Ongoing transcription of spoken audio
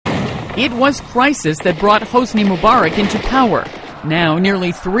It was crisis that brought Hosni Mubarak into power. Now,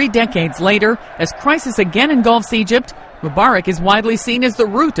 nearly 3 decades later, as crisis again engulfs Egypt, Mubarak is widely seen as the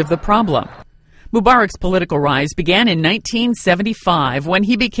root of the problem. Mubarak's political rise began in 1975 when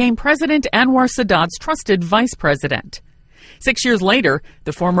he became President Anwar Sadat's trusted vice president. 6 years later,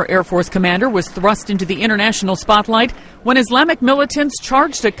 the former Air Force commander was thrust into the international spotlight when Islamic militants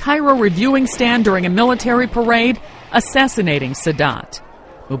charged a Cairo reviewing stand during a military parade, assassinating Sadat.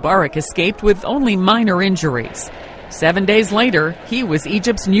 Mubarak escaped with only minor injuries. 7 days later, he was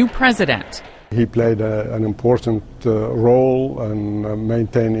Egypt's new president. He played an important role in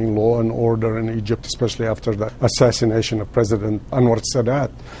maintaining law and order in Egypt, especially after the assassination of President Anwar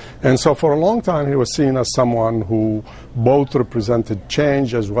Sadat. And so for a long time he was seen as someone who both represented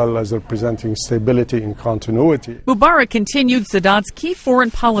change as well as representing stability and continuity. Mubarak continued Sadat's key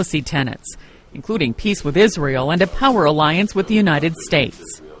foreign policy tenets, including peace with Israel and a power alliance with the United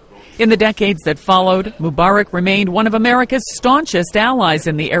States. In the decades that followed, Mubarak remained one of America's staunchest allies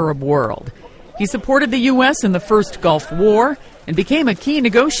in the Arab world. He supported the U.S. in the First Gulf War and became a key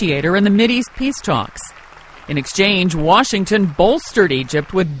negotiator in the Mideast peace talks. In exchange, Washington bolstered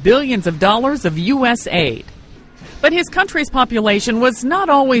Egypt with billions of dollars of U.S. aid. But his country's population was not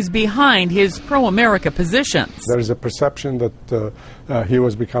always behind his pro-America positions. There is a perception that he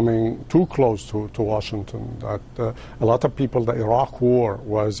was becoming too close to Washington, that a lot of people, the Iraq War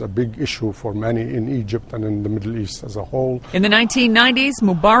was a big issue for many in Egypt and in the Middle East as a whole. In the 1990s,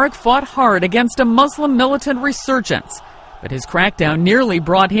 Mubarak fought hard against a Muslim militant resurgence, but his crackdown nearly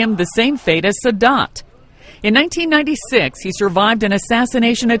brought him the same fate as Sadat. In 1996, he survived an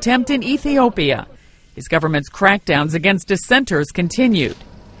assassination attempt in Ethiopia. His government's crackdowns against dissenters continued.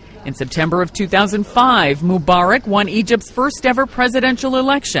 In September of 2005, Mubarak won Egypt's first ever presidential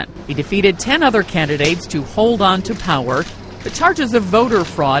election. He defeated 10 other candidates to hold on to power. The charges of voter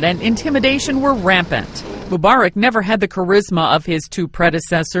fraud and intimidation were rampant. Mubarak never had the charisma of his two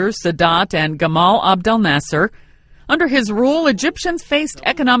predecessors, Sadat and Gamal Abdel Nasser. Under his rule, Egyptians faced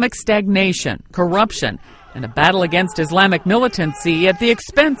economic stagnation, corruption, and a battle against Islamic militancy at the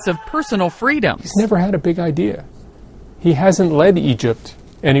expense of personal freedoms. He's never had a big idea. He hasn't led Egypt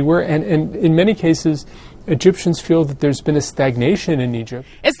anywhere, and in many cases, Egyptians feel that there's been a stagnation in Egypt.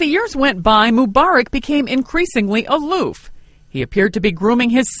 As the years went by, Mubarak became increasingly aloof. He appeared to be grooming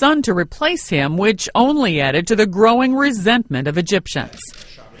his son to replace him, which only added to the growing resentment of Egyptians.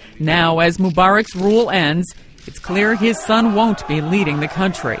 Now, as Mubarak's rule ends, it's clear his son won't be leading the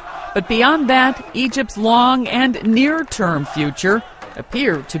country. But beyond that, Egypt's long and near-term future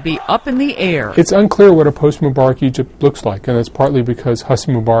appear to be up in the air. It's unclear what a post-Mubarak Egypt looks like, and that's partly because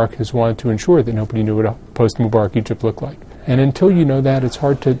Hosni Mubarak has wanted to ensure that nobody knew what a post-Mubarak Egypt looked like. And until you know that, it's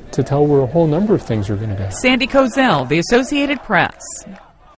hard to tell where a whole number of things are going to go. Sandy Kozel, The Associated Press.